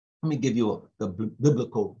Let me give you the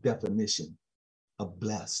biblical definition of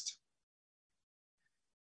blessed.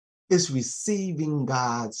 It's receiving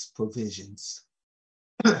God's provisions.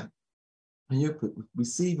 When you're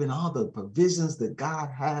receiving all the provisions that God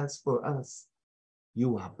has for us,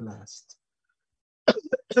 you are blessed.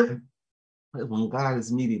 When God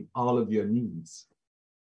is meeting all of your needs,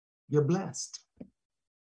 you're blessed.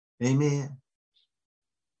 Amen.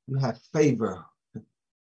 You have favor.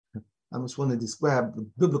 I just want to describe the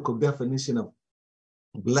biblical definition of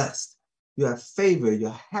blessed. You have favor,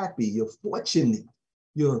 you're happy, you're fortunate,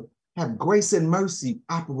 you have grace and mercy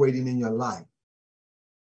operating in your life.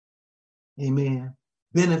 Amen.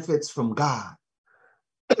 Benefits from God.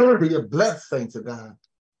 You're blessed, thanks to God.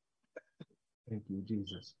 Thank you,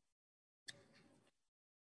 Jesus.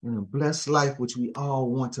 In a blessed life, which we all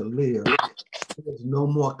want to live, there's no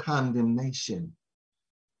more condemnation.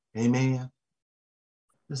 Amen.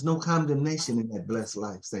 There's no condemnation in that blessed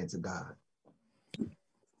life, saints of God.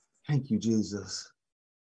 Thank you, Jesus.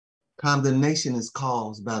 Condemnation is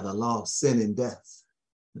caused by the law of sin and death.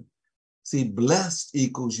 See, blessed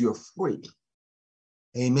equals you're free.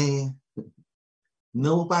 Amen.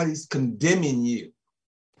 Nobody's condemning you.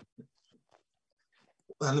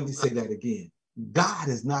 Well, let me say that again. God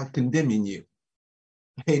is not condemning you.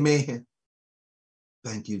 Amen.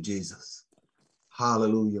 Thank you, Jesus.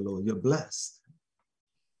 Hallelujah, Lord. You're blessed.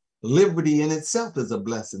 Liberty in itself is a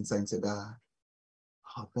blessing, saints of God.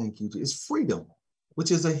 Oh, thank you. It's freedom,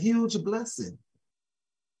 which is a huge blessing.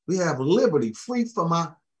 We have liberty, free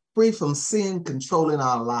from sin controlling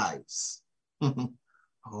our lives.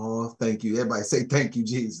 Oh, thank you. Everybody say, thank you,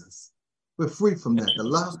 Jesus. We're free from that.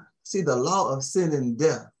 The law of sin and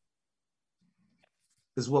death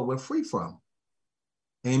is what we're free from.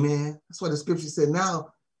 Amen. That's what the scripture said.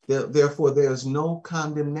 Now, therefore, there's no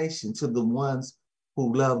condemnation to the ones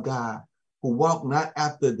who love God, who walk not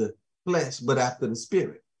after the flesh, but after the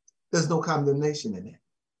spirit. There's no condemnation in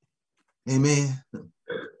it. Amen.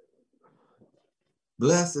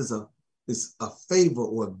 Blessed is a favor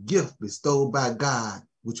or a gift bestowed by God,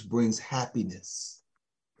 which brings happiness.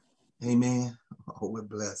 Amen. Oh, we're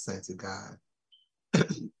blessed, saints of God.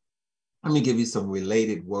 Let me give you some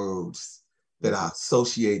related words that are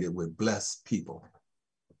associated with blessed people.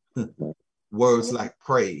 Words like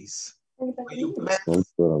praise. When you're blessed, you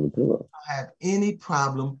don't have any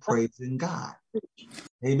problem praising God.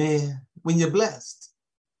 Amen. When you're blessed,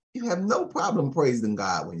 you have no problem praising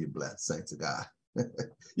God when you're blessed, saints of God.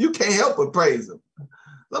 You can't help but praise him.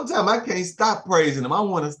 Sometimes I can't stop praising him. I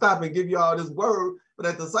want to stop and give you all this word, but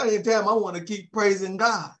at the same time, I want to keep praising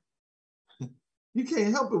God. You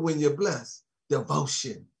can't help it when you're blessed.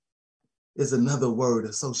 Devotion is another word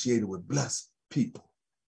associated with blessed people.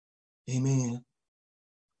 Amen.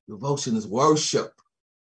 Devotion is worship.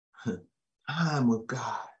 Time with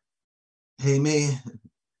God. Amen.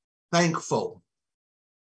 Thankful.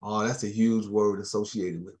 Oh, that's a huge word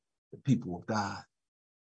associated with the people of God.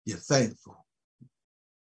 You're thankful.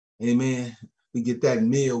 Amen. We get that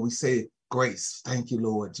meal, we say grace. Thank you,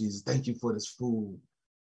 Lord Jesus. Thank you for this food.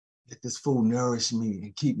 Let this food nourish me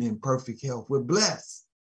and keep me in perfect health. We're blessed.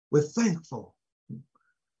 We're thankful.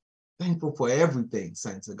 Thankful for everything,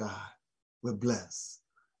 saints of God. We're blessed.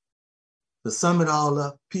 To sum it all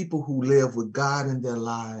up, people who live with God in their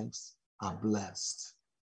lives are blessed.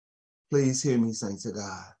 Please hear me, saints of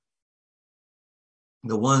God.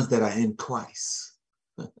 The ones that are in Christ.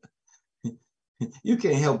 You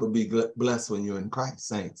can't help but be blessed when you're in Christ,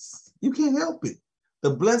 saints. You can't help it. The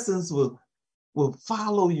blessings will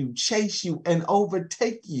follow you, chase you, and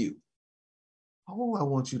overtake you. Oh, I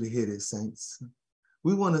want you to hear this, saints.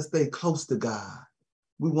 We want to stay close to God.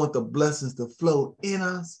 We want the blessings to flow in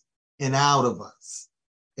us and out of us.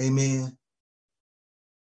 Amen.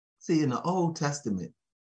 See, in the Old Testament,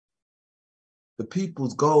 the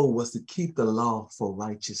people's goal was to keep the law for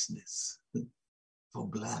righteousness, for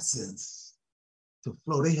blessings to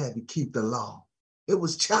flow. They had to keep the law. It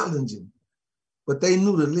was challenging, but they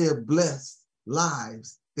knew to live blessed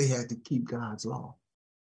lives, they had to keep God's law.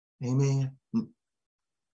 Amen.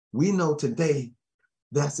 We know today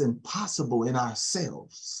that's impossible in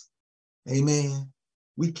ourselves. Amen.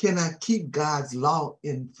 We cannot keep God's law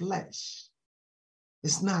in flesh.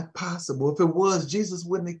 It's not possible. If it was, Jesus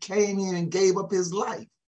wouldn't have came in and gave up his life.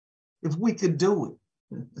 If we could do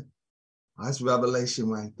it. That's revelation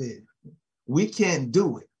right there. We can't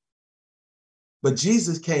do it. But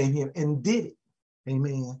Jesus came here and did it.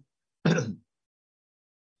 Amen.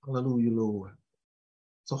 Hallelujah, Lord.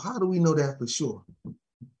 So how do we know that for sure?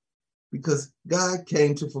 Because God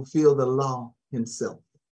came to fulfill the law himself.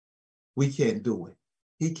 We can't do it.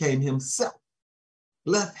 He came himself,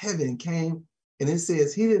 left heaven, came And it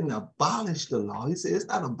says he didn't abolish the law. He said it's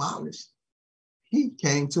not abolished. He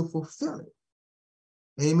came to fulfill it.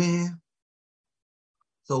 Amen.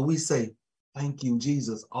 So we say, thank you,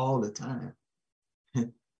 Jesus, all the time.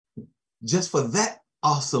 Just for that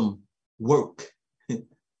awesome work.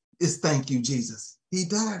 It's thank you, Jesus. He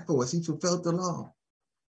died for us. He fulfilled the law.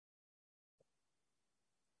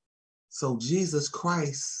 So Jesus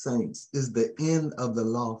Christ, saints, is the end of the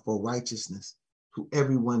law for righteousness to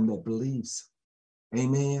everyone that believes.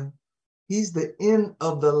 Amen. He's the end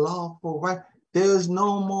of the law for right. There's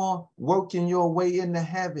no more working your way into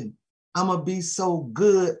heaven. I'm going to be so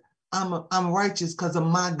good. I'm righteous because of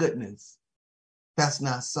my goodness. That's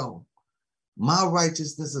not so. My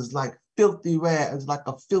righteousness is like filthy rag. It's like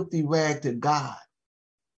a filthy rag to God.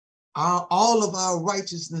 All of our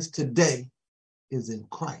righteousness today is in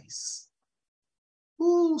Christ.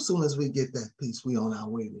 Ooh, as soon as we get that peace, we on our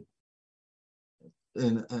way to,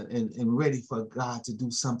 and ready for God to do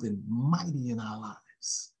something mighty in our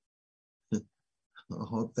lives.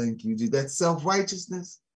 Oh, thank you, Jesus. That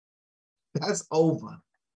self-righteousness, that's over.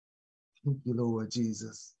 Thank you, Lord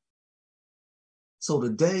Jesus. So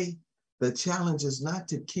today, the challenge is not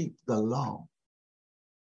to keep the law.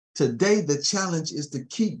 Today, the challenge is to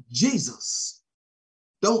keep Jesus.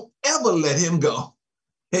 Don't ever let him go.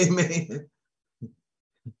 Amen.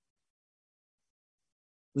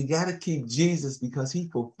 We got to keep Jesus because he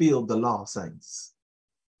fulfilled the law, saints.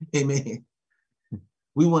 Amen.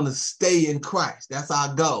 We want to stay in Christ. That's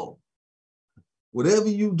our goal. Whatever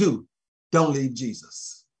you do, don't leave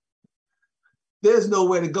Jesus. There's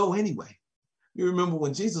nowhere to go anyway. You remember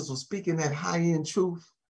when Jesus was speaking that high-end truth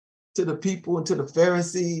to the people and to the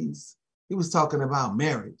Pharisees, he was talking about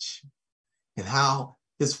marriage and how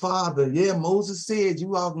his father, Moses said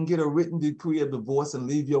you all can get a written decree of divorce and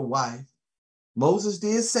leave your wife. Moses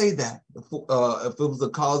did say that if it was a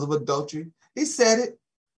cause of adultery. He said it,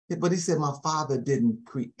 but he said my father didn't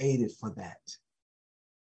create it for that.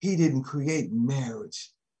 He didn't create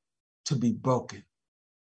marriage to be broken.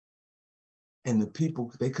 And the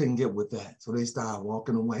people, they couldn't get with that. So they started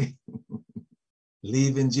walking away,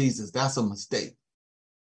 leaving Jesus. That's a mistake.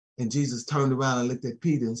 And Jesus turned around and looked at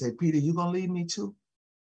Peter and said, Peter, you gonna leave me too?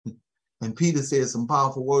 And Peter said some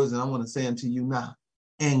powerful words, and I want to say them to you now.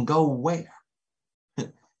 And go where?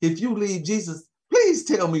 If you leave Jesus, please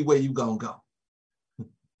tell me where you gonna go.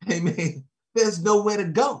 Amen. There's nowhere to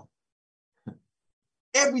go.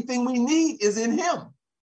 Everything we need is in him.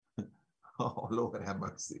 Oh, Lord have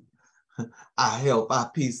mercy. Our help, our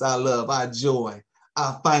peace, our love, our joy,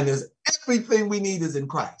 our finance, everything we need is in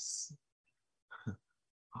Christ.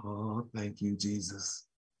 Oh, thank you, Jesus.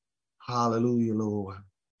 Hallelujah, Lord.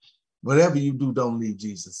 Whatever you do, don't leave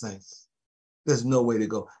Jesus, saints. There's no way to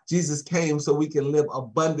go. Jesus came so we can live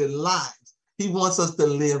abundant lives. He wants us to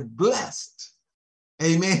live blessed.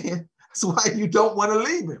 Amen. That's why you don't want to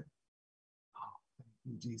leave him. Oh, thank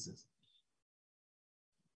you, Jesus.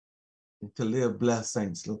 And to live blessed,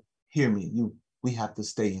 saints, look, hear me. We have to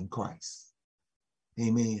stay in Christ.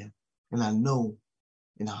 Amen. And I know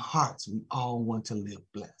in our hearts, we all want to live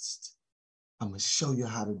blessed. I'm going to show you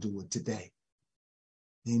how to do it today.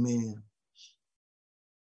 Amen.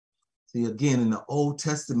 See, again, in the Old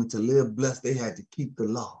Testament, to live blessed, they had to keep the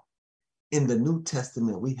law. In the New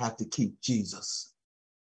Testament, we have to keep Jesus,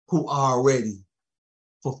 who already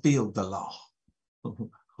fulfilled the law.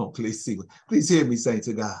 Oh, please hear me say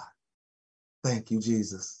to God, thank you,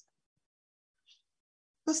 Jesus.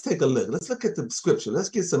 Let's take a look. Let's look at the scripture. Let's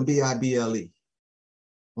get some Bible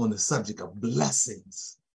on the subject of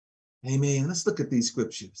blessings. Amen. Let's look at these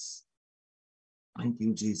scriptures. Thank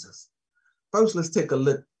you, Jesus. First, let's take a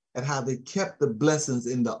look at how they kept the blessings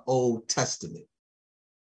in the Old Testament.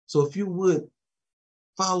 So if you would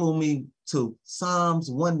follow me to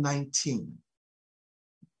Psalms 119.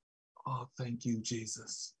 Oh, thank you,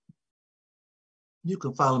 Jesus. You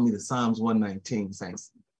can follow me to Psalms 119,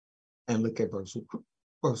 saints, and look at verse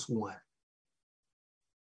 1.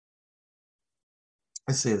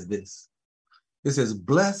 It says this. It says,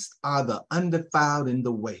 blessed are the undefiled in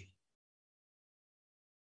the way,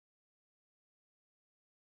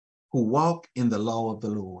 who walk in the law of the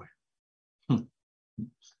Lord.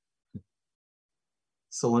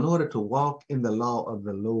 So in order to walk in the law of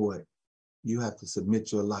the Lord, you have to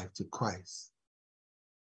submit your life to Christ,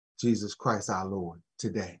 Jesus Christ our Lord,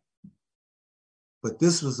 today. But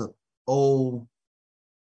this was an Old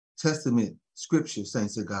Testament scripture,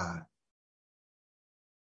 saints of God.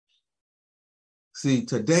 See,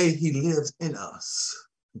 today he lives in us.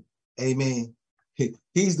 Amen.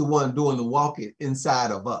 He's the one doing the walking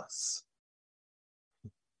inside of us.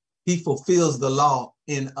 He fulfills the law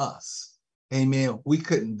in us. Amen. We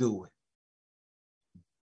couldn't do it.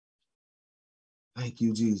 Thank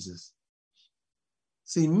you, Jesus.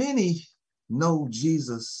 See, many know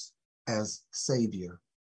Jesus as Savior.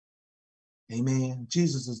 Amen.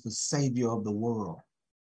 Jesus is the Savior of the world.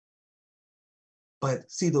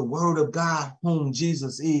 But see, the word of God, whom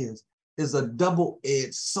Jesus is a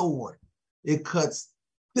double-edged sword. It cuts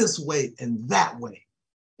this way and that way.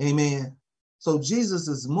 Amen. So Jesus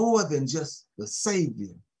is more than just the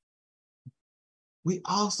Savior. We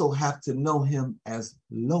also have to know him as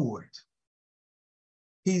Lord.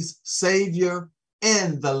 He's Savior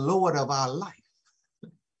and the Lord of our life.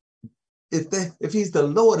 If he's the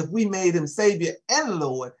Lord, if we made him Savior and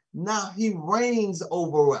Lord, now he reigns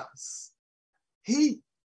over us. He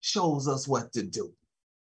shows us what to do.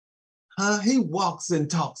 He walks and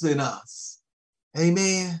talks in us.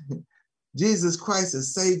 Amen. Jesus Christ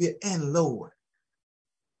is Savior and Lord.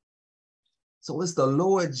 So it's the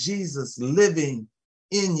Lord Jesus living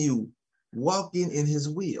in you, walking in his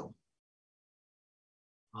will.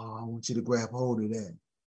 Oh, I want you to grab hold of that.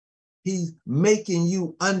 He's making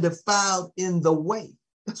you undefiled in the way.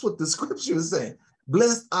 That's what the scripture is saying.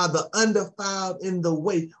 Blessed are the undefiled in the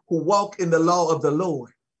way who walk in the law of the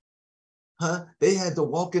Lord. They had to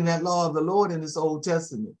walk in that law of the Lord in this Old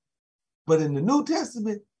Testament. But in the New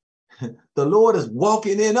Testament, the Lord is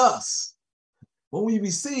walking in us. When we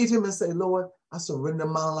receive him and say, Lord, I surrender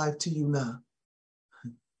my life to you now.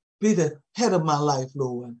 Be the head of my life,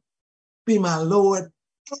 Lord. Be my Lord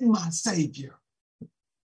and my Savior.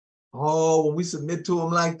 Oh, when we submit to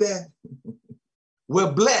him like that,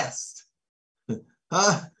 we're blessed.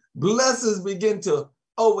 Blessings begin to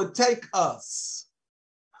overtake us.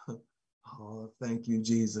 Oh, thank you,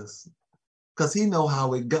 Jesus. Because he know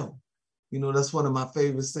how it go. You know, that's one of my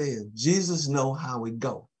favorite sayings. Jesus know how it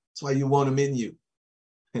go. That's why you want him in you.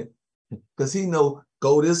 Because he know,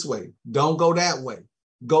 go this way. Don't go that way.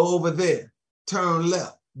 Go over there. Turn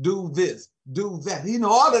left. Do this. Do that. He know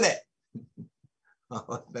all of that.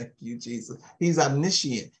 Oh, thank you, Jesus. He's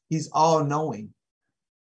omniscient. He's all-knowing,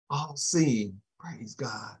 all-seeing. Praise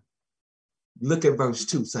God. Look at verse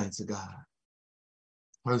 2, saints of God.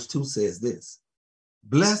 Verse 2 says this: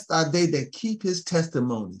 Blessed are they that keep his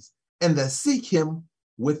testimonies and that seek him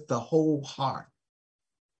with the whole heart.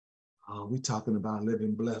 Oh, we're talking about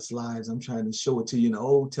living blessed lives. I'm trying to show it to you in the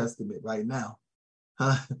Old Testament right now.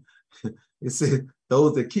 It said,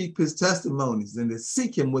 those that keep his testimonies and that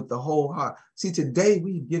seek him with the whole heart. See, today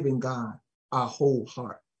we've given God our whole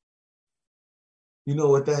heart. You know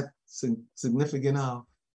what that's significant of?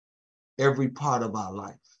 Every part of our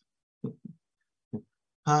life.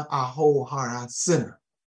 Our whole heart, our center.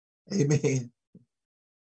 Amen.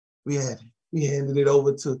 We handed it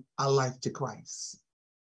over to our life to Christ.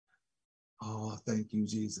 Oh, thank you,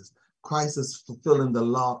 Jesus. Christ is fulfilling the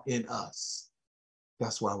law in us.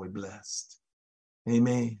 That's why we're blessed.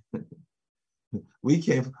 Amen. We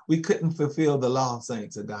couldn't fulfill the law,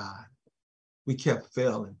 saints of God. We kept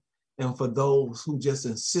failing. And for those who just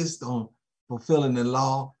insist on fulfilling the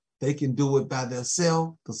law, they can do it by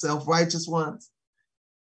themselves, the self-righteous ones.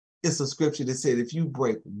 It's a scripture that said, if you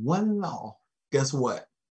break one law, guess what?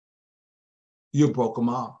 You broke them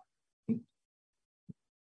all.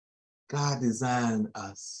 God designed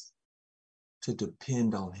us to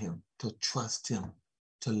depend on him, to trust him,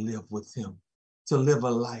 to live with him, to live a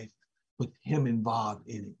life with him involved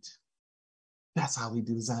in it. That's how he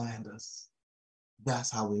designed us.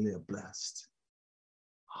 That's how we live blessed.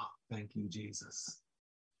 Oh, thank you, Jesus.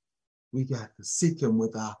 We got to seek him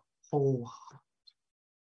with our whole heart.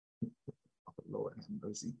 Oh, Lord have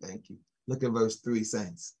mercy, thank you. Look at verse 3,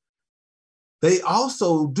 saints. They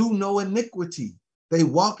also do no iniquity. They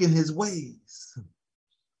walk in his ways.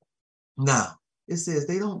 Now, it says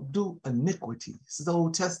they don't do iniquity. This is the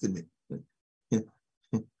Old Testament. And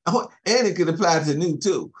it could apply to the New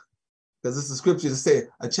too, because it's a scripture that says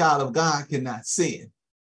a child of God cannot sin.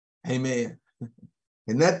 Amen.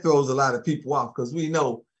 And that throws a lot of people off, because we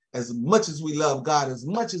know as much as we love God, as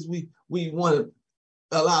much as we want to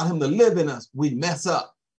allow him to live in us, we mess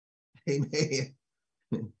up. Amen.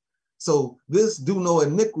 So this do no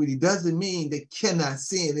iniquity doesn't mean they cannot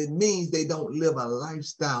sin. It means they don't live a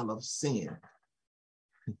lifestyle of sin.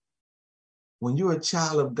 When you're a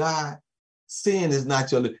child of God, sin is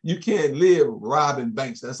not your living. You can't live robbing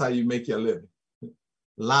banks. That's how you make your living.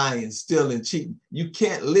 Lying, stealing, cheating. You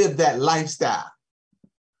can't live that lifestyle.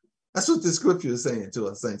 That's what the scripture is saying to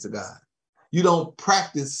us, saints of God. You don't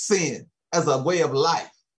practice sin as a way of life.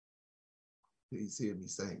 Please hear me,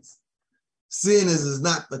 saints. Sin is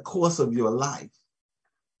not the course of your life.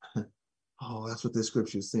 Oh, that's what the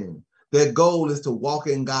scripture is saying. Their goal is to walk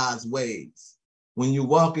in God's ways. When you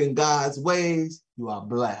walk in God's ways, you are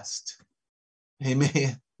blessed.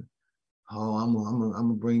 Amen. Oh, I'm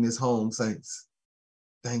gonna bring this home, saints.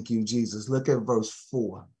 Thank you, Jesus. Look at verse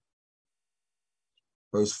 4.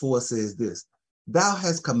 Verse 4 says this: Thou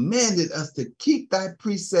hast commanded us to keep thy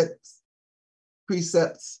precepts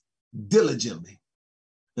diligently.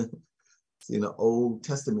 See, in the Old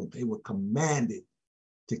Testament, they were commanded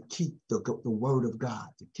to keep the word of God,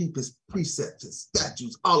 to keep his precepts, his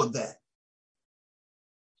statutes, all of that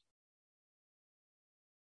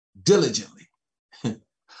diligently.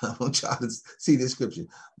 I want y'all to see this scripture.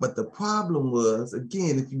 But the problem was,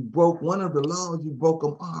 again, if you broke one of the laws, you broke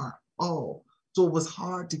them all. So it was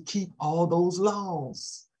hard to keep all those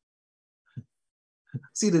laws.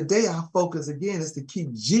 See, today our focus, again, is to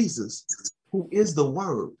keep Jesus, who is the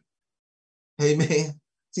word. Amen.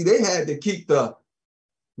 See, they had to keep the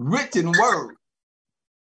written word,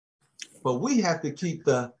 but we have to keep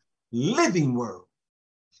the living word.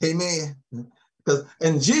 Amen.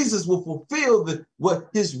 And Jesus will fulfill what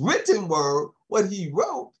his written word, what he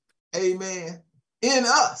wrote, amen, in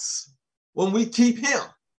us when we keep him.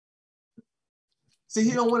 See,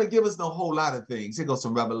 he don't want to give us no whole lot of things. Here goes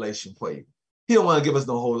some revelation for you. He don't want to give us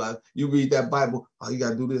no whole lot. You read that Bible, oh, you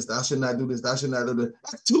got to do this, thou should not do this, thou should not do this.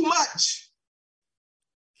 That's too much.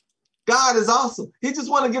 God is awesome. He just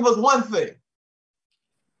want to give us one thing.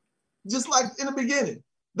 Just like in the beginning,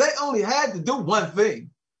 they only had to do one thing.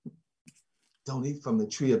 Don't eat from the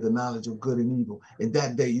tree of the knowledge of good and evil. In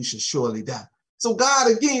that day, you should surely die. So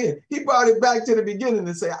God, again, he brought it back to the beginning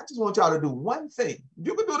and say, I just want y'all to do one thing. If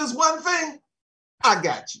you can do this one thing, I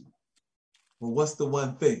got you. Well, what's the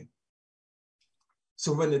one thing?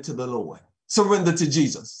 Surrender to the Lord. Surrender to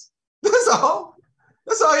Jesus. That's all.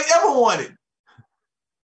 That's all he ever wanted.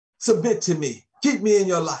 Submit to me. Keep me in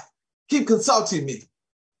your life. Keep consulting me.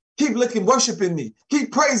 Keep worshiping me.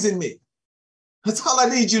 Keep praising me. That's all I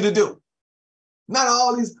need you to do. Not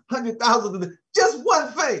all these 100,000, just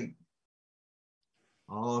one thing.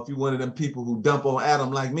 Oh, if you're one of them people who dump on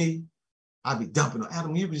Adam like me, I'd be dumping on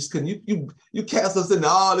Adam. You just couldn't, you cast us into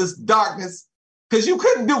all this darkness because you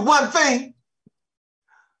couldn't do one thing.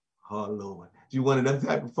 Oh, Lord. If you're one of them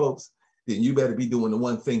type of folks, then you better be doing the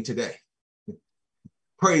one thing today.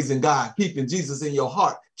 Praising God, keeping Jesus in your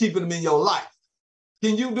heart, keeping him in your life.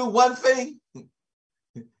 Can you do one thing?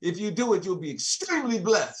 If you do it, you'll be extremely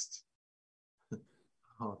blessed.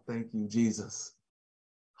 Oh, thank you, Jesus.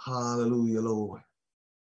 Hallelujah, Lord.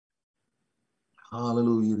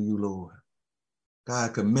 Hallelujah to you, Lord.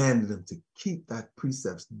 God commanded them to keep thy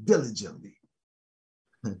precepts diligently.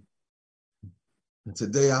 And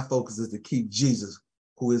today our focus is to keep Jesus,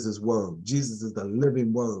 who is his word. Jesus is the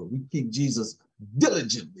living word. We keep Jesus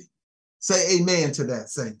diligently. Say amen to that,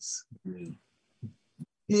 saints. Amen.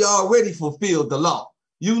 He already fulfilled the law.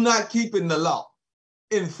 You not keeping the law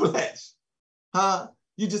in flesh. Huh?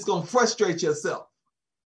 You're just going to frustrate yourself.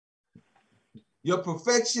 Your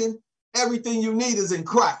perfection, everything you need is in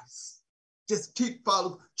Christ. Just keep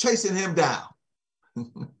chasing him down.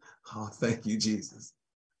 Oh, thank you, Jesus.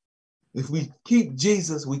 If we keep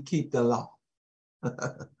Jesus, we keep the law.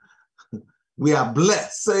 We are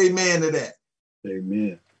blessed. Say amen to that.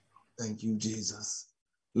 Amen. Thank you, Jesus.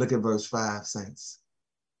 Look at verse 5, saints.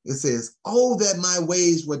 It says, oh, that my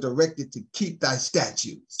ways were directed to keep thy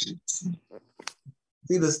statutes.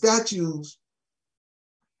 See, the statutes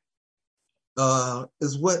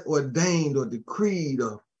is what ordained or decreed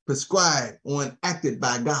or prescribed or enacted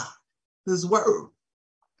by God. His word.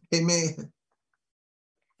 Amen.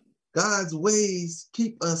 God's ways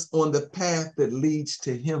keep us on the path that leads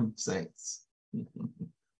to him, saints.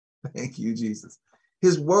 Thank you, Jesus.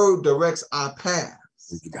 His word directs our paths.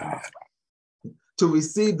 Thank you, God. To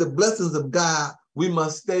receive the blessings of God, we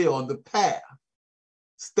must stay on the path.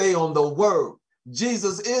 Stay on the word.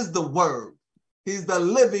 Jesus is the word. He's the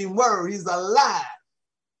living word. He's alive.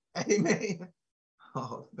 Amen.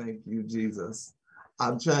 Oh, thank you, Jesus.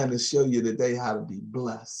 I'm trying to show you today how to be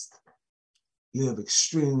blessed. Live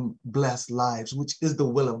extreme blessed lives, which is the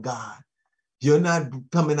will of God. You're not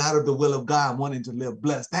coming out of the will of God wanting to live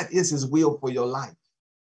blessed. That is his will for your life.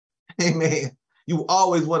 Amen. You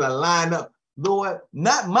always want to line up, Lord,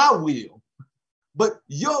 not my will, but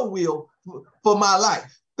your will for my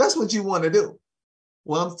life. That's what you want to do.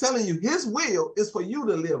 Well, I'm telling you, his will is for you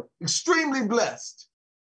to live extremely blessed.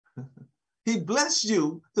 He blessed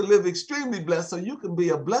you to live extremely blessed so you can be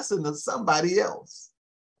a blessing to somebody else.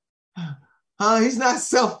 He's not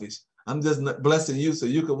selfish. I'm just blessing you so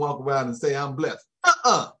you can walk around and say, I'm blessed.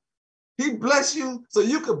 He blessed you so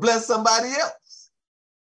you can bless somebody else.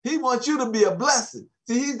 He wants you to be a blessing.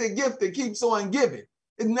 See, he's the gift that keeps on giving.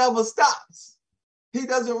 It never stops. He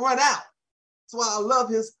doesn't run out. That's why I love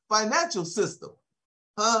his financial system.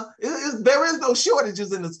 There is no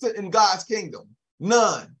shortages in God's kingdom.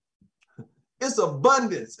 None. It's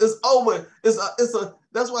abundance. It's over.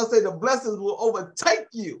 That's why I say the blessings will overtake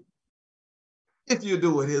you if you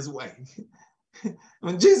do it his way.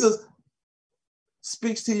 When Jesus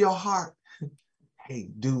speaks to your heart, hey,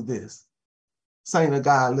 do this. Saint of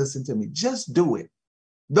God, listen to me. Just do it.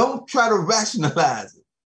 Don't try to rationalize it.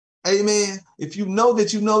 Amen. If you know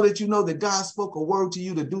that God spoke a word to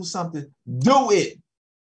you to do something, do it.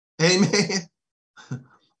 Amen.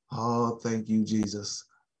 Oh, thank you, Jesus.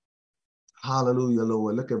 Hallelujah,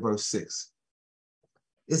 Lord. Look at verse 6.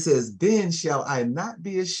 It says, then shall I not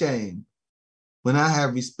be ashamed when I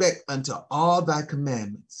have respect unto all thy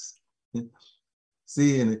commandments.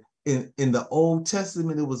 See, in the Old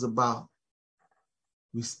Testament, it was about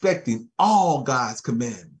respecting all God's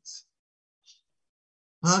commandments,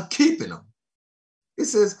 keeping them. It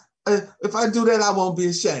says, if I do that, I won't be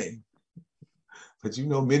ashamed. But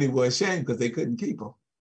many were ashamed because they couldn't keep them.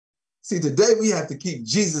 See, today we have to keep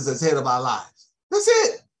Jesus as head of our lives. That's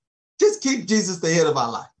it. Just keep Jesus the head of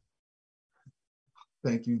our life.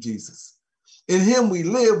 Thank you, Jesus. In him we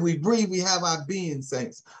live, we breathe, we have our being,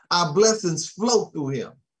 saints. Our blessings flow through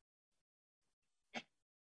him.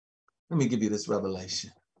 Let me give you this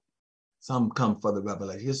revelation. Some come for the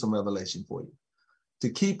revelation. Here's some revelation for you. To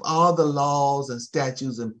keep all the laws and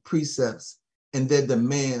statutes and precepts and their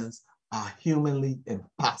demands are humanly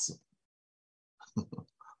impossible.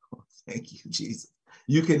 Thank you, Jesus.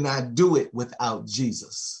 You cannot do it without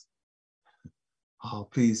Jesus. Oh,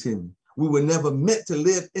 please hear me. We were never meant to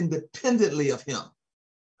live independently of him.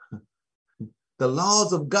 The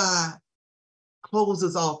laws of God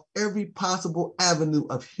closes off every possible avenue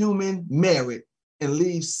of human merit and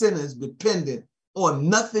leaves sinners dependent on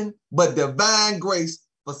nothing but divine grace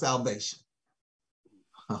for salvation.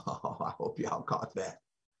 Oh, I hope y'all caught that.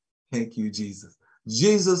 Thank you, Jesus.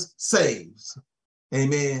 Jesus saves.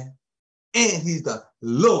 Amen. And he's the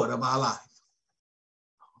Lord of our life.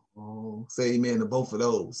 Oh, say amen to both of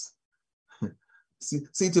those.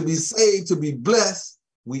 See, to be saved, to be blessed,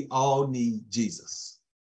 we all need Jesus.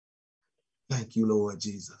 Thank you, Lord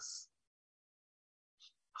Jesus.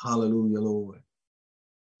 Hallelujah, Lord.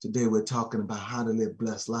 Today we're talking about how to live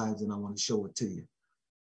blessed lives, and I want to show it to you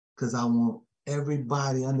because I want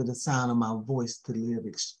everybody under the sound of my voice to live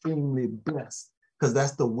extremely blessed, because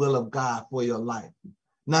that's the will of God for your life.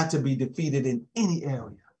 Not to be defeated in any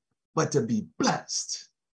area, but to be blessed.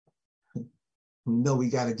 We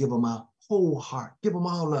got to give them our whole heart. Give them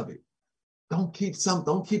all of it. Don't keep this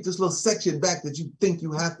little section back that you think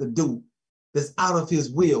you have to do that's out of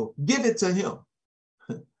his will. Give it to him.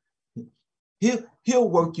 He'll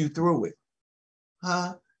work you through it.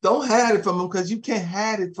 Don't hide it from him, because you can't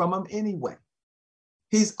hide it from him anyway.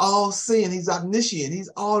 He's all seeing. He's omniscient. He's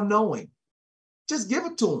all knowing. Just give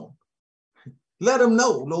it to him. Let him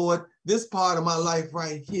know, Lord, this part of my life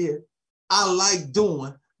right here, I like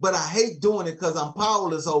doing, but I hate doing it because I'm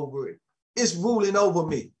powerless over it. It's ruling over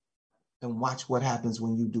me. And watch what happens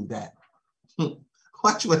when you do that.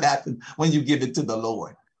 Watch what happens when you give it to the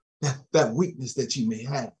Lord. That weakness that you may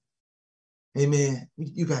have. Amen.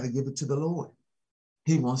 You got to give it to the Lord.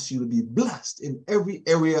 He wants you to be blessed in every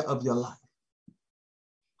area of your life.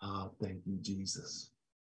 Oh, thank you, Jesus.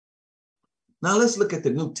 Now let's look at the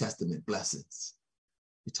New Testament blessings.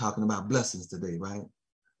 We're talking about blessings today, right?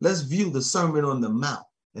 Let's view the Sermon on the Mount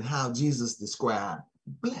and how Jesus described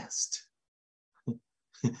blessed.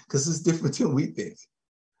 Because it's different than we think.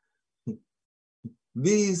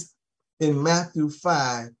 These in Matthew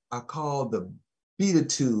 5 are called the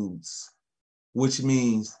Beatitudes, which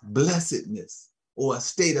means blessedness or a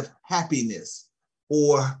state of happiness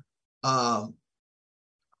or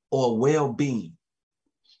well-being.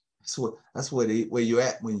 That's where you're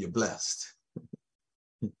at when you're blessed.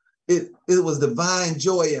 It was divine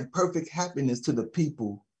joy and perfect happiness to the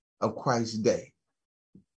people of Christ's day,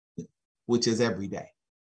 which is every day.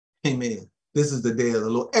 Amen. This is the day of the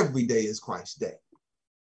Lord. Every day is Christ's day.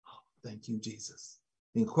 Oh, thank you, Jesus.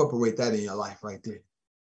 Incorporate that in your life right there.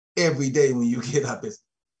 Every day when you get up, it's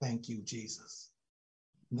thank you, Jesus.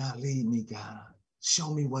 Now lead me, God.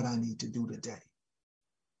 Show me what I need to do today.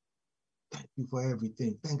 Thank you for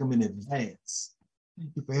everything. Thank him in advance.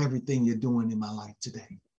 Thank you for everything you're doing in my life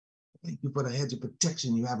today. Thank you for the hedge of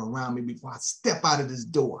protection you have around me before I step out of this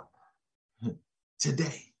door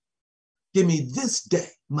today. Give me this day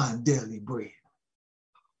my daily bread.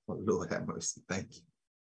 Oh, Lord, have mercy. Thank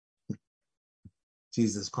you.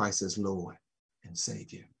 Jesus Christ is Lord and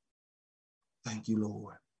Savior. Thank you,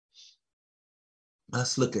 Lord.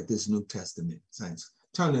 Let's look at this New Testament, saints.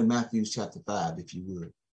 Turn to Matthew chapter 5, if you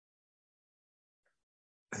would.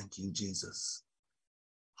 Thank you, Jesus.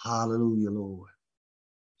 Hallelujah, Lord.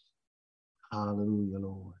 Hallelujah,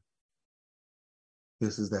 Lord.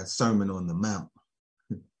 This is that Sermon on the Mount.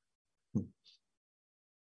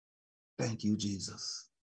 Thank you, Jesus.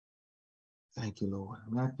 Thank you, Lord.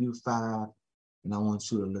 Matthew 5, and I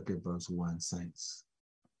want you to look at verse 1, saints.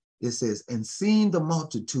 It says, and seeing the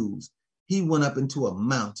multitudes, he went up into a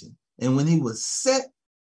mountain. And when he was set,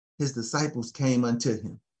 his disciples came unto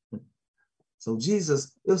him. So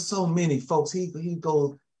Jesus, there's so many folks, he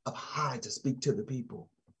goes up high to speak to the people.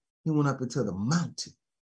 He went up into the mountain.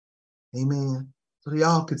 Amen. So they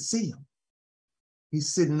all could see him.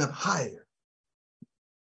 He's sitting up higher.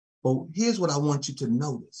 But here's what I want you to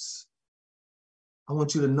notice. I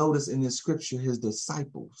want you to notice in this scripture, his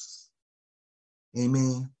disciples.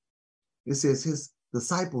 Amen. It says his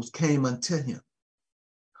disciples came unto him.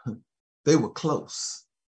 They were close.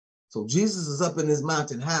 So Jesus is up in this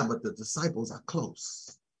mountain high, but the disciples are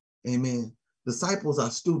close. Amen. Disciples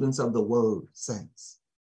are students of the word, saints.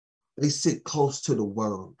 They sit close to the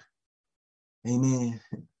word. Amen.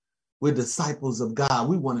 We're disciples of God.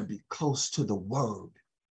 We want to be close to the word.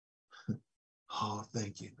 Oh,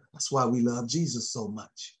 thank you. That's why we love Jesus so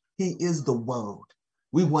much. He is the word.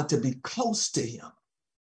 We want to be close to him.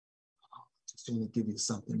 I just want to give you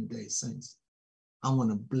something today, saints. I want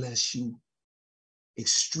to bless you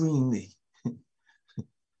extremely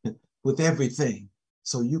with everything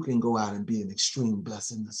so you can go out and be an extreme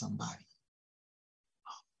blessing to somebody.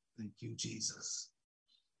 Oh, thank you, Jesus.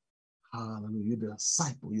 Hallelujah. You're a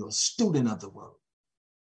disciple. You're a student of the word.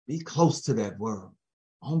 Be close to that word.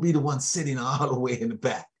 Don't be the one sitting all the way in the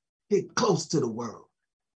back. Get close to the word.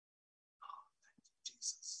 Oh, thank you,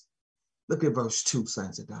 Jesus. Look at verse 2,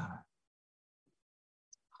 saints of God.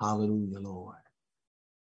 Hallelujah, Lord.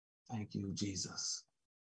 Thank you, Jesus.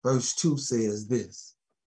 Verse 2 says this,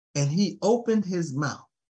 and he opened his mouth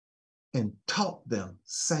and taught them,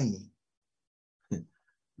 saying,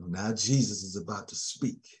 now Jesus is about to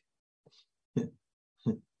speak.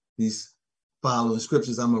 These following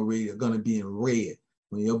scriptures I'm going to read are going to be in red.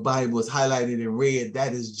 When your Bible is highlighted in red,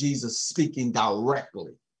 that is Jesus speaking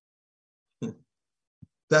directly.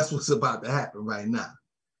 That's what's about to happen right now.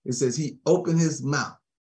 It says he opened his mouth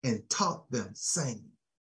and taught them, saying,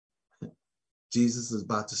 Jesus is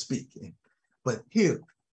about to speak. But here,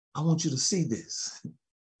 I want you to see this.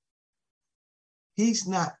 He's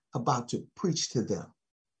not about to preach to them.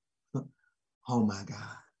 Oh my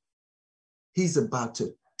God. He's about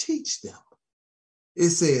to teach them. It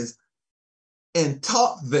says, and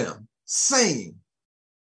taught them, saying,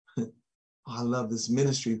 oh, I love this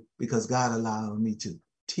ministry because God allowed me to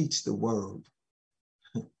teach the word.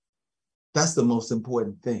 That's the most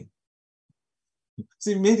important thing.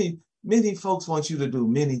 See, many folks want you to do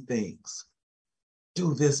many things.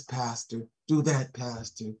 Do this, pastor. Do that,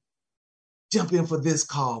 pastor. Jump in for this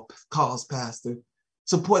cause, pastor.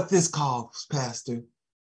 Support this cause, pastor.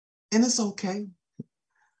 And it's okay.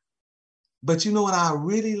 But you know what I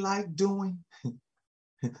really like doing?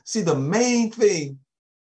 See, the main thing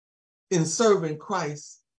in serving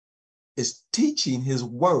Christ is teaching his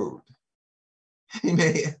word.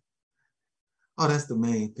 Amen. Oh, that's the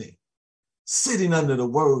main thing. Sitting under the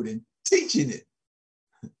word and teaching it.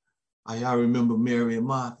 Y'all remember Mary and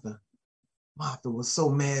Martha. Martha was so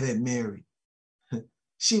mad at Mary.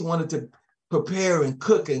 She wanted to prepare and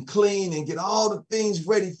cook and clean and get all the things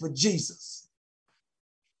ready for Jesus.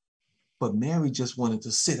 But Mary just wanted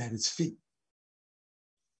to sit at his feet.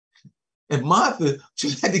 And Martha, she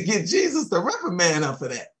had to get Jesus to reprimand her for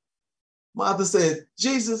that. Martha said,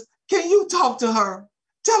 Jesus, can you talk to her?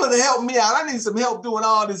 Tell her to help me out. I need some help doing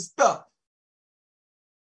all this stuff.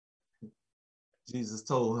 Jesus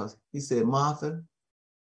told her, he said, Martha,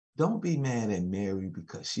 don't be mad at Mary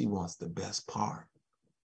because she wants the best part.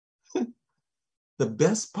 The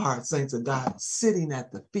best part, saints of God, sitting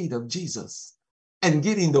at the feet of Jesus and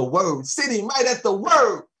getting the word, sitting right at the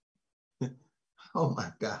word. Oh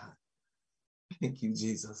my God. Thank you,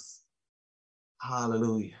 Jesus.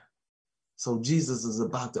 Hallelujah. So Jesus is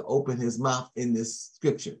about to open his mouth in this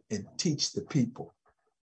scripture and teach the people.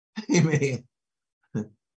 Amen.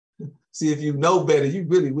 See, if you know better, you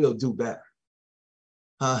really will do better.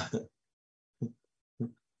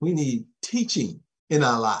 We need teaching in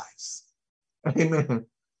our lives. Amen.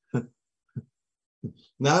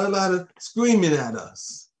 Not a lot of screaming at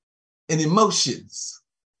us and emotions.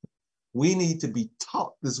 We need to be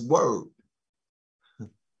taught this word.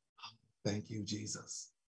 Thank you, Jesus.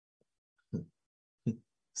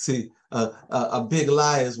 See, a big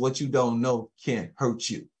lie is what you don't know can't hurt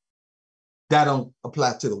you. That don't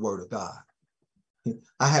apply to the word of God.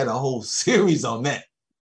 I had a whole series on that.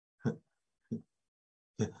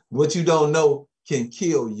 What you don't know can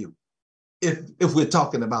kill you if we're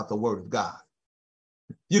talking about the word of God.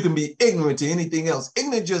 You can be ignorant to anything else.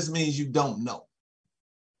 Ignorant just means you don't know.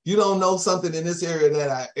 You don't know something in this area,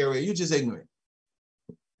 that area, you're just ignorant.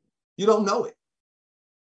 You don't know it.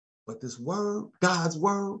 But this word, God's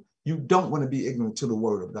word, you don't want to be ignorant to the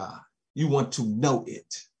word of God. You want to know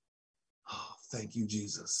it. Oh, thank you,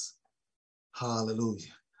 Jesus.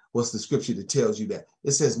 Hallelujah. What's the scripture that tells you that?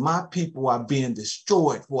 It says, my people are being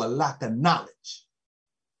destroyed for a lack of knowledge.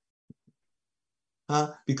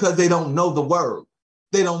 Because they don't know the word.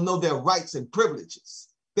 They don't know their rights and privileges.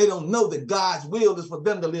 They don't know that God's will is for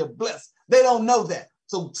them to live blessed. They don't know that.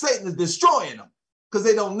 So Satan is destroying them because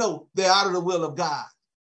they don't know they're out of the will of God.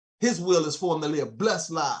 His will is for them to live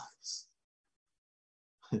blessed lives.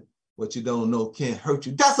 What you don't know can't hurt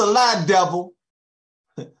you. That's a lie, devil.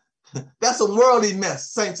 That's a worldly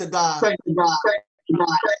mess, saints of God.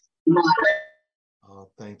 Oh,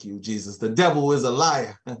 thank you, Jesus. The devil is a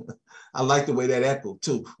liar. I like the way that echoed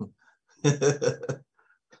too.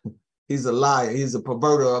 He's a liar. He's a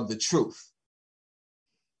perverter of the truth.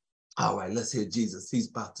 All right, let's hear Jesus. He's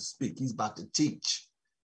about to speak. He's about to teach.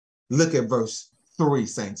 Look at verse 3,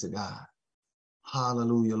 saints of God.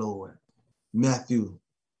 Hallelujah, Lord. Matthew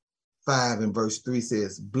 5 and verse 3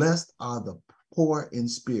 says, blessed are the poor in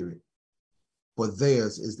spirit, for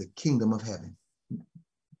theirs is the kingdom of heaven.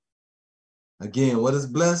 Again, what does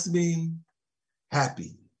blessed mean?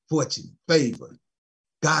 Happy, fortune, favor,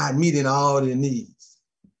 God meeting all their needs.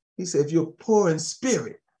 He said, if you're poor in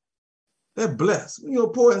spirit, they're blessed. You know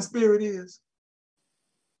what poor in spirit is?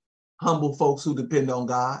 Humble folks who depend on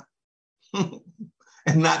God and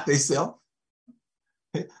not themselves.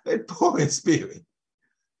 They're poor in spirit.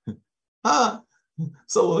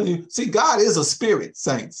 So see, God is a spirit,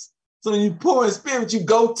 saints. So when you poor in spirit, you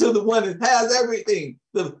go to the one that has everything,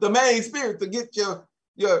 the main spirit, to get your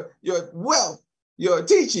wealth, your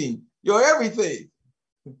teaching, your everything.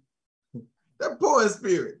 They're poor in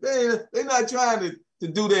spirit. They're not trying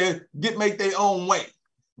to make their own way.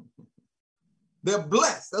 They're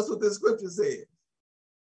blessed. That's what the scripture says.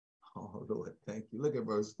 Oh, Lord, thank you. Look at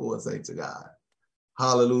verse 4, saints of God.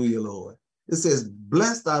 Hallelujah, Lord. It says,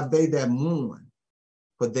 blessed are they that mourn,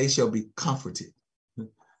 for they shall be comforted.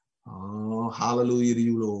 Oh, hallelujah to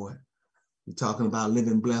you, Lord. We're talking about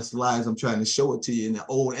living blessed lives. I'm trying to show it to you in the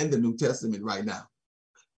Old and the New Testament right now.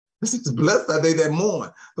 This is blessed are they that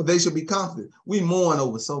mourn, for they shall be comforted. We mourn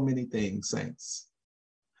over so many things, saints.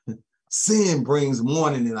 Sin brings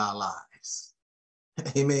mourning in our lives.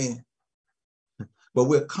 Amen. But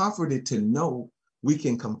we're comforted to know we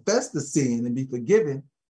can confess the sin and be forgiven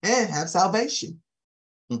and have salvation.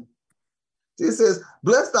 It says,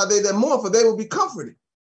 blessed are they that mourn, for they will be comforted.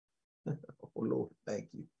 Oh, Lord, thank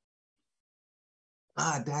you.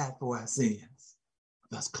 God died for our sins.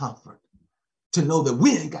 That's comfort. To know that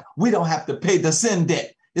we don't have to pay the sin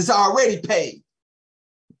debt. It's already paid.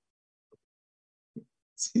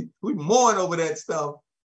 See, we mourn over that stuff,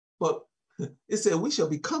 but it said we shall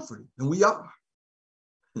be comforted, and we are.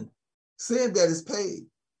 Sin debt is paid.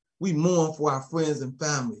 We mourn for our friends and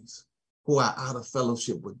families who are out of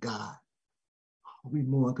fellowship with God. We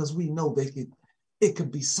mourn because we know it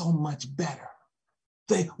could be so much better.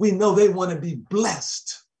 We know they want to be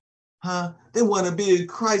blessed. They want to be in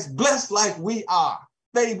Christ, blessed like we are.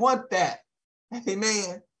 They want that.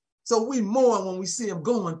 Amen. So we mourn when we see them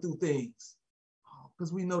going through things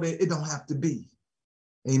because we know that it don't have to be.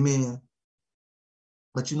 Amen.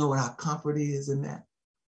 But you know what our comfort is in that?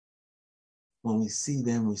 When we see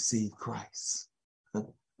them receive Christ.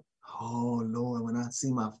 Oh, Lord, when I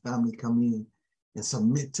see my family come in and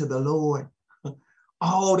submit to the Lord,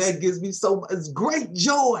 oh, that gives me so much great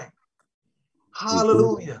joy.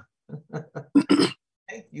 Hallelujah.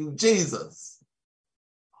 Thank you, Jesus.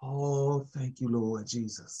 Oh, thank you, Lord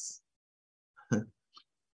Jesus.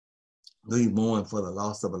 We mourn for the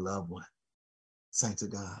loss of a loved one. Saints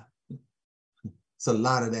of God. It's a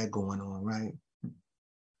lot of that going on, right?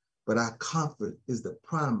 But our comfort is the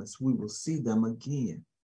promise we will see them again.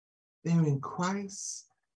 They're in Christ.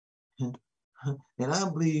 And I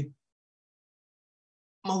believe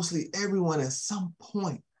mostly everyone at some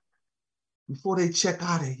point, before they check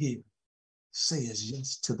out of here, says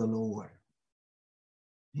yes to the Lord.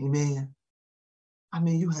 Amen. I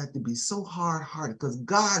mean, you have to be so hard-hearted because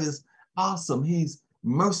God is awesome. He's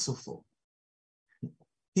merciful.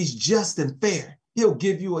 He's just and fair. He'll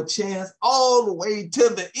give you a chance all the way to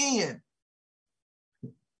the end.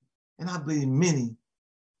 And I believe many,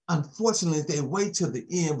 unfortunately, they wait till the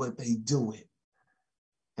end, but they do it.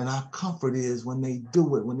 And our comfort is when they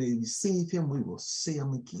do it, when they receive him, we will see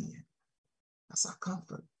him again. That's our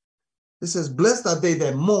comfort. It says, blessed are they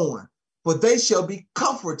that mourn, for they shall be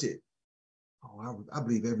comforted. Oh, I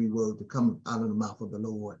believe every word that comes out of the mouth of the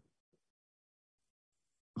Lord.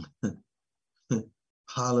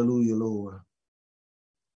 Hallelujah, Lord.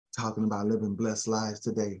 Talking about living blessed lives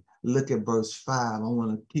today. Look at verse 5. I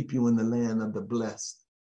want to keep you in the land of the blessed.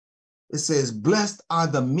 It says, blessed are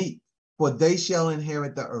the meek, for they shall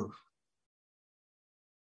inherit the earth.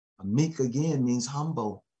 A meek again means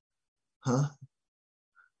humble.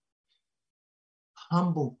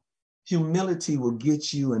 Humble. Humility will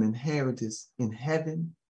get you an inheritance in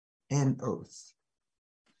heaven and earth.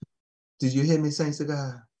 Did you hear me, saints of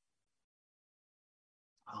God?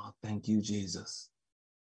 Oh, thank you, Jesus.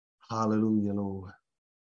 Hallelujah, Lord.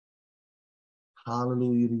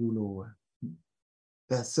 Hallelujah to you, Lord.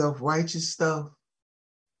 That self-righteous stuff,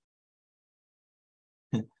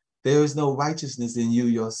 there is no righteousness in you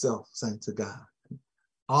yourself, saints of God.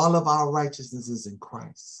 All of our righteousness is in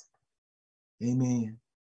Christ. Amen.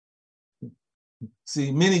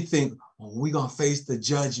 See, many think, oh, we're going to face the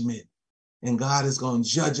judgment and God is going to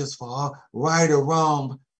judge us for right or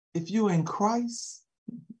wrong. If you're in Christ,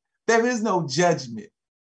 there is no judgment.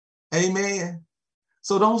 Amen.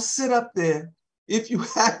 So don't sit up there if you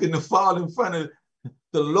happen to fall in front of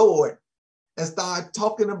the Lord and start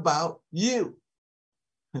talking about you.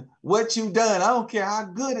 What you've done, I don't care how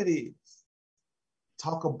good it is.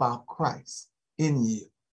 Talk about Christ in you.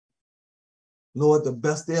 Lord, the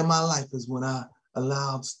best day of my life is when I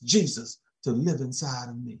allowed Jesus to live inside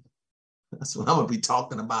of me. That's what I'm going to be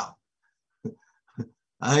talking about.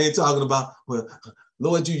 I ain't talking about, well,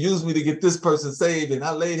 Lord, you used me to get this person saved and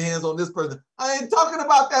I laid hands on this person. I ain't talking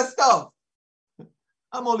about that stuff.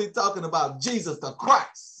 I'm only talking about Jesus the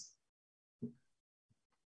Christ.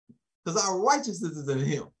 Because our righteousness is in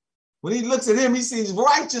him. When he looks at him, he sees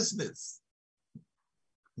righteousness.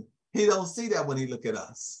 He don't see that when he look at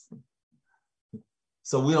us.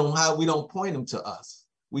 So we don't point him to us.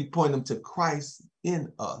 We point him to Christ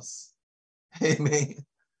in us. Amen.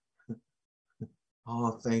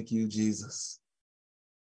 Oh, thank you, Jesus.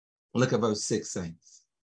 Look at verse 6, saints.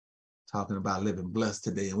 Talking about living blessed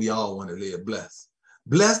today, and we all want to live blessed.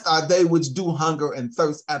 Blessed are they which do hunger and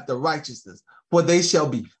thirst after righteousness, for they shall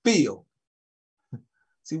be filled.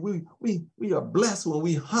 See, we are blessed when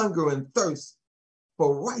we hunger and thirst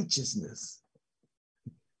for righteousness.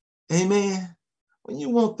 Amen. When you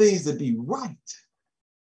want things to be right.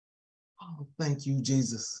 Oh, thank you,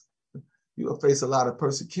 Jesus. You will face a lot of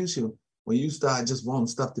persecution when you start just wanting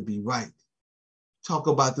stuff to be right. Talk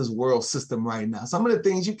about this world system right now. Some of the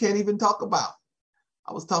things you can't even talk about.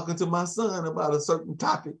 I was talking to my son about a certain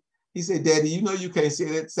topic. He said, Daddy, you know you can't say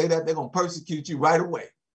that. They're going to persecute you right away.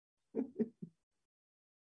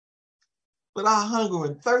 But I hunger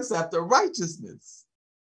and thirst after righteousness.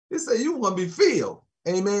 They say you want to be filled.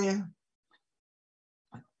 Amen.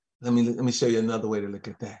 Let me show you another way to look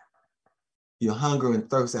at that. You hunger and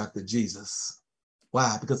thirst after Jesus.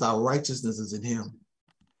 Why? Because our righteousness is in him.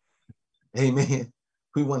 Amen.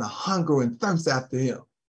 We want to hunger and thirst after him.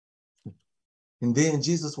 And then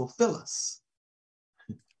Jesus will fill us.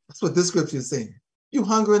 That's what this scripture is saying. You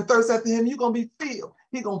hunger and thirst after him, you're going to be filled.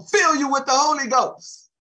 He's going to fill you with the Holy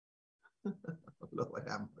Ghost. Lord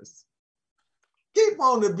have mercy. Keep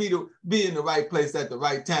on to be in the right place at the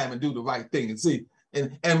right time and do the right thing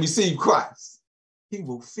and receive Christ. He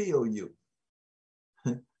will fill you.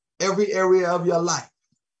 Every area of your life.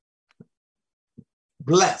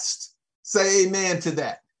 Blessed. Say amen to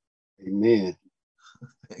that. Amen.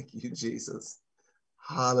 Thank you, Jesus.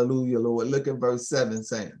 Hallelujah, Lord. Look at verse 7,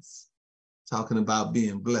 saints. Talking about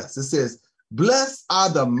being blessed. It says, blessed are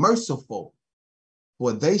the merciful,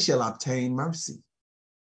 for they shall obtain mercy.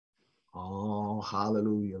 Oh,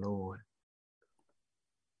 hallelujah, Lord.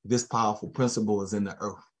 This powerful principle is in the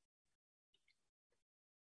earth.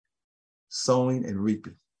 Sowing and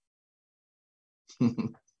reaping.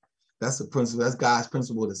 That's the principle. That's God's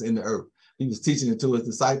principle that's in the earth. He was teaching it to his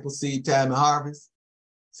disciples, seed time and harvest.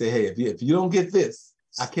 Say, hey, if you don't get this,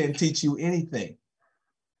 I can't teach you anything.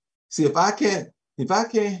 See, if I can't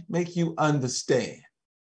make you understand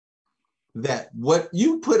that what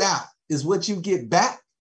you put out is what you get back,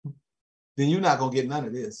 then you're not going to get none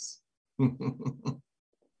of this.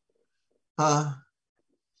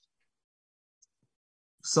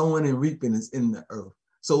 Sowing and reaping is in the earth.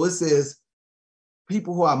 So it says,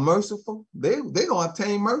 people who are merciful, they're going to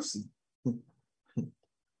obtain mercy.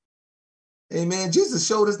 Amen. Jesus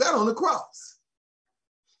showed us that on the cross.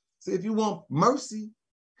 See, if you want mercy,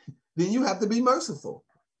 then you have to be merciful.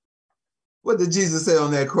 What did Jesus say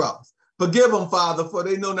on that cross? Forgive them, Father, for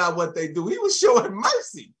they know not what they do. He was showing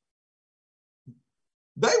mercy.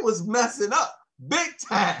 They was messing up big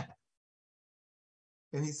time.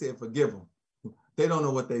 And he said, forgive them. They don't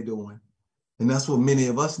know what they're doing. And that's what many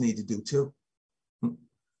of us need to do too.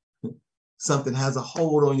 Something has a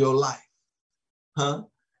hold on your life. Huh?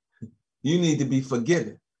 You need to be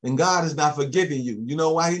forgiven. And God is not forgiving you. You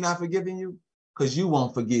know why he's not forgiving you? Because you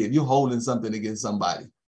won't forgive. You're holding something against somebody.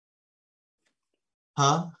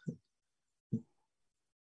 Huh?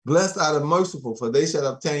 Blessed are the merciful, for they shall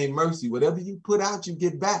obtain mercy. Whatever you put out, you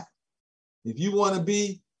get back. If you want to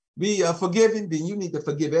be forgiven, then you need to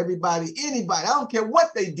forgive everybody, anybody. I don't care what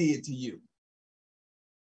they did to you.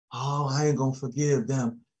 Oh, I ain't going to forgive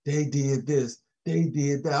them. They did this. They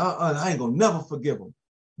did that. I ain't going to never forgive them.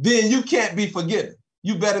 Then you can't be forgiven.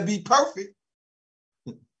 You better be perfect.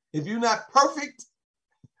 If you're not perfect,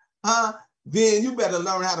 then you better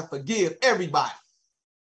learn how to forgive everybody.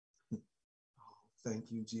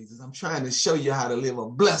 Thank you, Jesus. I'm trying to show you how to live a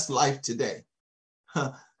blessed life today.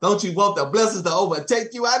 Don't you want the blessings to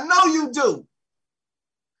overtake you? I know you do.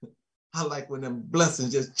 I like when them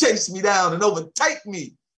blessings just chase me down and overtake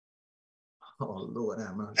me. Oh, Lord,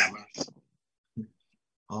 have mercy.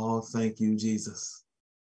 Oh, thank you, Jesus.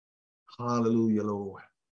 Hallelujah, Lord.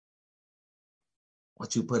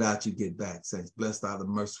 What you put out, you get back. Saints, blessed are the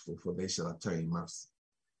merciful, for they shall obtain mercy.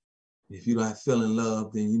 If you're not feeling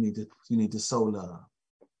love, then you need to sow love.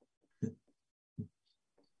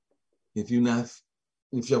 If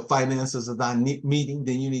your finances are not meeting,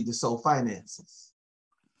 then you need to sow finances.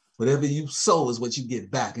 Whatever you sow is what you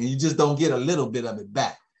get back, and you just don't get a little bit of it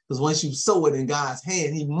back. Because once you sow it in God's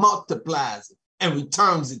hand, he multiplies it and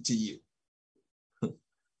returns it to you.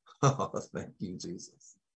 Oh, thank you,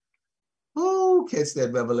 Jesus. Oh, catch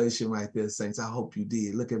that revelation right there, saints. I hope you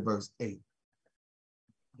did. Look at verse 8.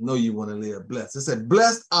 I know you want to live blessed. It said,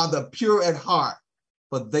 blessed are the pure at heart,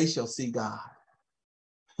 for they shall see God.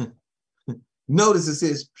 Notice it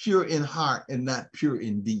says pure in heart and not pure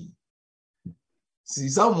in deed. See,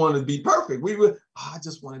 some want to be perfect. I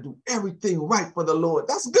just want to do everything right for the Lord.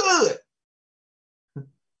 That's good.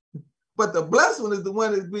 But the blessed one is the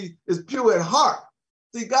one that is pure at heart.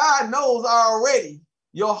 See, God knows already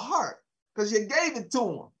your heart because you gave it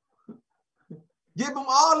to him. Give him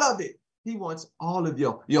all of it. He wants all of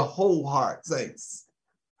your whole heart, saints.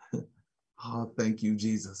 Oh, thank you,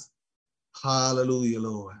 Jesus. Hallelujah,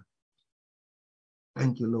 Lord.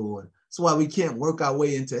 Thank you, Lord. That's why we can't work our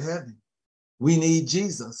way into heaven. We need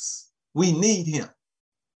Jesus. We need him.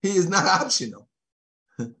 He is not optional.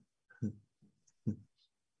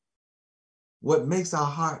 What makes our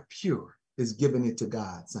heart pure is giving it to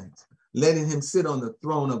God, saints. Letting him sit on the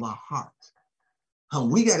throne of our heart.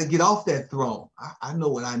 We got to get off that throne. I know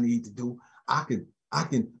what I need to do. I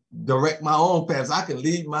can direct my own paths. I can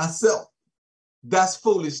lead myself. That's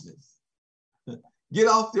foolishness. Get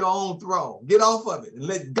off your own throne. Get off of it and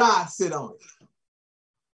let God sit on it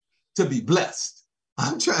to be blessed.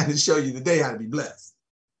 I'm trying to show you today how to be blessed.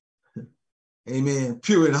 Amen.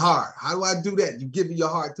 Pure in heart. How do I do that? You give your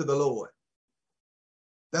heart to the Lord.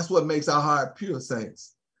 That's what makes our heart pure,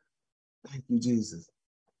 saints. Thank you, Jesus.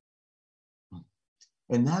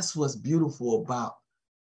 And that's what's beautiful about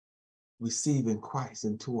receiving Christ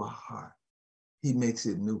into our heart. He makes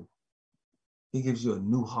it new. He gives you a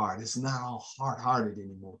new heart. It's not all hard-hearted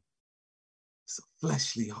anymore. It's a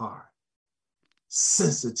fleshly heart,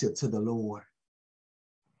 sensitive to the Lord.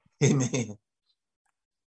 Amen.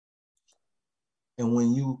 And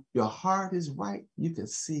when your heart is right, you can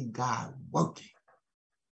see God working.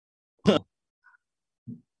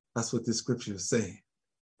 That's what this scripture is saying.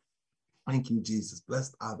 Thank you, Jesus.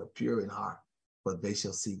 Blessed are the pure in heart, for they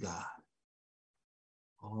shall see God.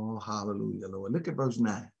 Oh, hallelujah, Lord. Look at verse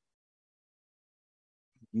 9. Thank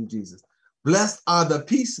you, Jesus. Blessed are the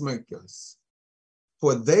peacemakers,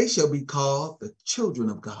 for they shall be called the children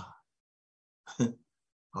of God.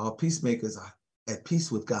 All peacemakers are at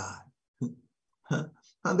peace with God.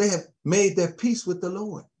 They have made their peace with the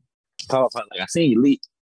Lord. Like I seen you leave.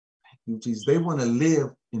 Thank you, Jesus. They want to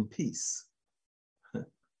live in peace.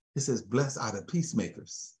 It says, blessed are the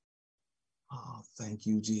peacemakers. Oh, thank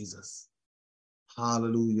you, Jesus.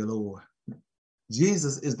 Hallelujah, Lord.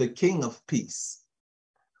 Jesus is the King of peace.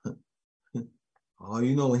 Oh,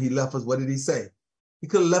 you know, when he left us, what did he say? He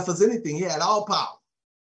could have left us anything. He had all power.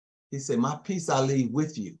 He said, my peace I leave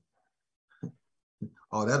with you.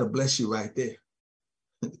 Oh, that'll bless you right there.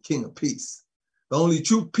 The King of peace. The only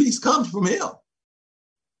true peace comes from him.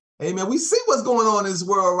 Amen. We see what's going on in this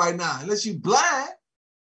world right now. Unless you're blind,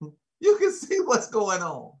 you can see what's going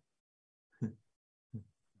on.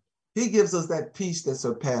 He gives us that peace that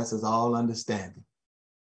surpasses all understanding.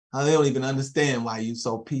 They don't even understand why you're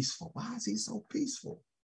so peaceful. Why is he so peaceful?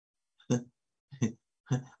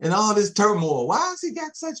 And all this turmoil, why has he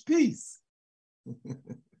got such peace?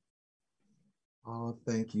 Oh,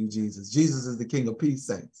 thank you, Jesus. Jesus is the King of peace,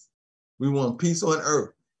 saints. We want peace on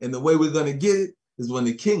earth. And the way we're going to get it is when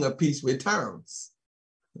the King of peace returns.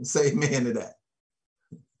 And say amen to that.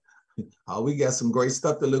 Oh, we got some great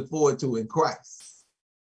stuff to look forward to in Christ.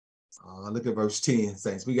 Look at verse 10,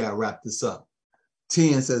 saints. We got to wrap this up.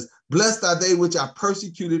 10 says, blessed are they which are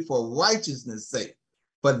persecuted for righteousness' sake,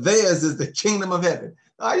 for theirs is the kingdom of heaven.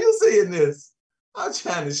 Are you seeing this? I'm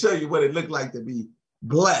trying to show you what it looked like to be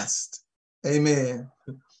blessed. Amen.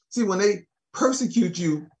 See, when they persecute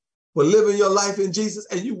you for living your life in Jesus,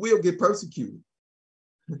 and you will get persecuted,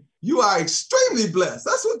 you are extremely blessed.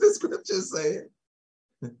 That's what this scripture is saying.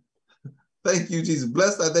 Thank you, Jesus.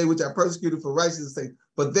 Blessed are they which are persecuted for righteousness' sake,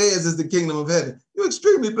 for theirs is the kingdom of heaven. You're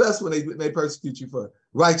extremely blessed when they persecute you for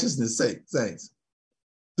righteousness' sake, saints.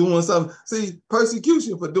 Doing something. See,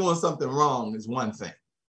 persecution for doing something wrong is one thing.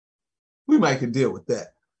 We might could deal with that.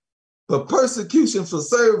 But persecution for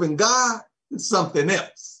serving God is something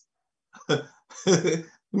else.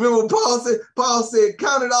 Remember what Paul said? Paul said,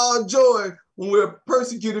 count it all joy when we're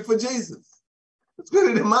persecuted for Jesus. That's what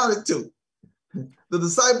it amounted to. The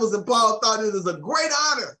disciples and Paul thought it was a great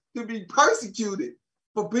honor to be persecuted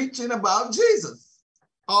for preaching about Jesus.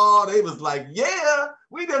 Oh, they was like, yeah,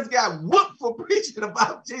 we just got whooped for preaching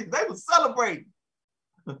about Jesus. They were celebrating.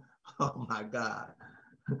 Oh my God.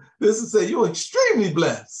 This is saying you're extremely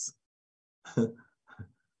blessed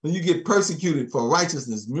when you get persecuted for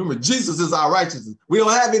righteousness. Remember, Jesus is our righteousness. We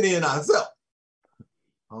don't have any in ourselves.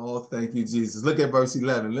 Oh, thank you, Jesus. Look at verse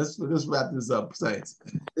 11. Let's wrap this up, saints.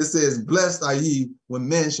 It says, blessed are ye when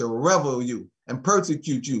men shall revel you and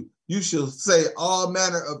persecute you. You shall say all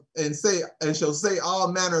manner of, shall say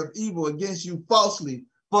all manner of evil against you falsely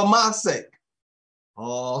for my sake.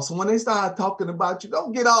 Oh, so when they start talking about you,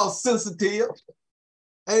 don't get all sensitive.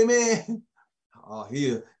 Amen. Oh,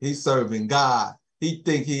 he's serving God. He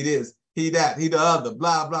think he this, he that, he the other,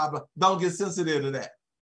 blah, blah, blah. Don't get sensitive to that.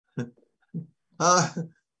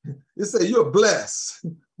 It say you're blessed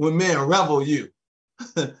when men revel you.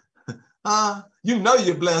 You know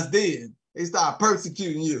you're blessed then. They start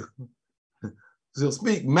persecuting you. So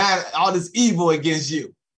speak all this evil against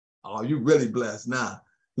you. Oh, you really blessed now.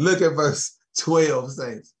 Look at verse 12,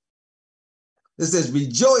 saints. It says,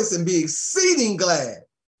 rejoice and be exceeding glad,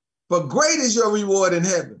 for great is your reward in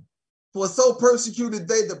heaven. For so persecuted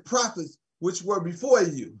they the prophets which were before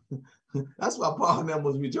you. That's why Paul and them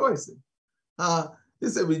was rejoicing. It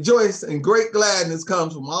said, rejoice and great gladness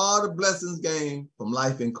comes from all the blessings gained from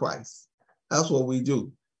life in Christ. That's what we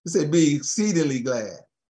do. It said, be exceedingly glad.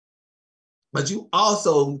 But you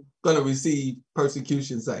also going to receive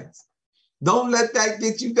persecution, saints. Don't let that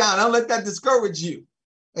get you down. Don't let that discourage you.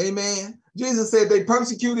 Amen. Jesus said, they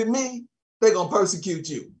persecuted me, they're going to persecute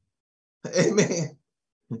you. Amen.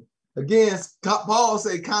 Again, Paul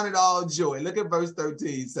said, count it all joy. Look at verse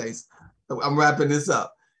 13, saints. I'm wrapping this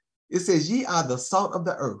up. It says, ye are the salt of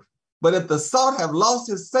the earth. But if the salt have lost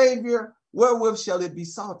his savior, wherewith shall it be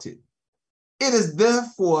salted? It is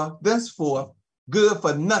therefore, thenceforth, good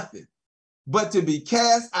for nothing, but to be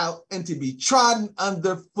cast out and to be trodden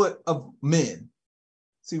under foot of men.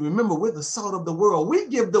 See, remember, we're the salt of the world. We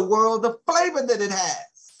give the world the flavor that it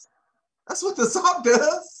has. That's what the salt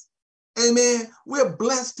does. Amen. We're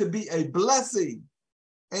blessed to be a blessing.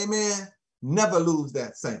 Amen. Never lose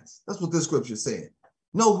that, saints. That's what this scripture is saying.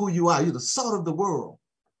 Know who you are. You're the salt of the world.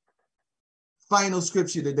 Final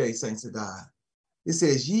scripture today, saints of God. It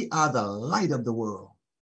says, ye are the light of the world.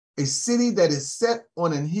 A city that is set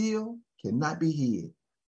on an hill cannot be hid.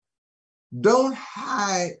 Don't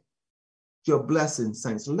hide your blessings,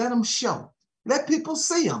 saints. Let them show. Let people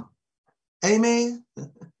see them. Amen.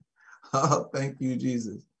 Oh, thank you,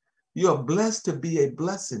 Jesus. You're blessed to be a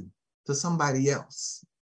blessing to somebody else.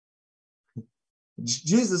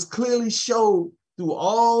 Jesus clearly showed through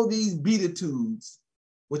all these beatitudes,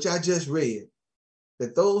 which I just read,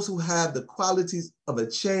 that those who have the qualities of a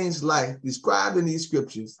changed life described in these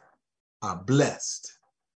scriptures are blessed.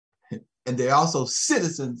 And they're also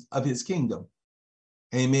citizens of his kingdom.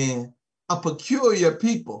 Amen. A peculiar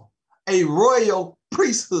people, a royal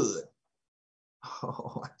priesthood.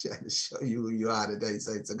 Oh, I tried to show you who you are today,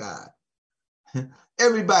 saints of God.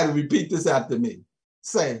 Everybody repeat this after me.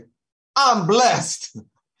 Say, I'm blessed.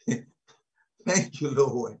 Thank you,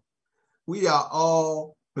 Lord. We are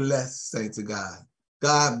all blessed, saints of God.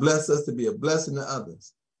 God bless us to be a blessing to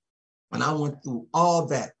others. And I went through all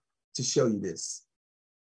that to show you this,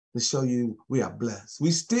 to show you we are blessed.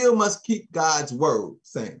 We still must keep God's word,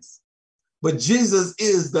 saints. But Jesus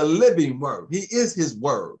is the living word. He is his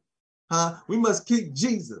word. We must keep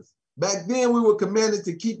Jesus. Back then, we were commanded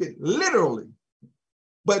to keep it literally.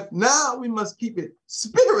 But now we must keep it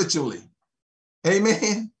spiritually.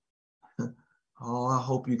 Amen. Oh, I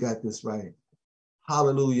hope you got this right.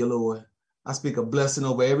 Hallelujah, Lord. I speak a blessing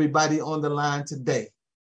over everybody on the line today.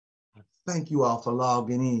 Thank you all for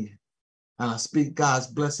logging in. And I speak God's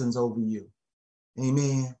blessings over you.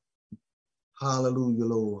 Amen. Hallelujah,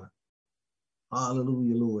 Lord.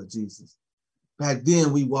 Hallelujah, Lord Jesus. Back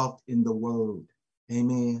then we walked in the word.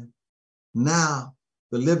 Amen. Now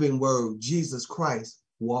the living word, Jesus Christ,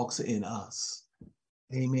 walks in us.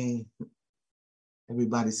 Amen.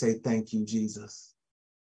 Everybody say thank you, Jesus.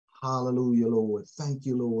 Hallelujah, Lord. Thank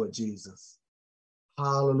you, Lord Jesus.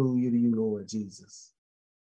 Hallelujah to you, Lord Jesus.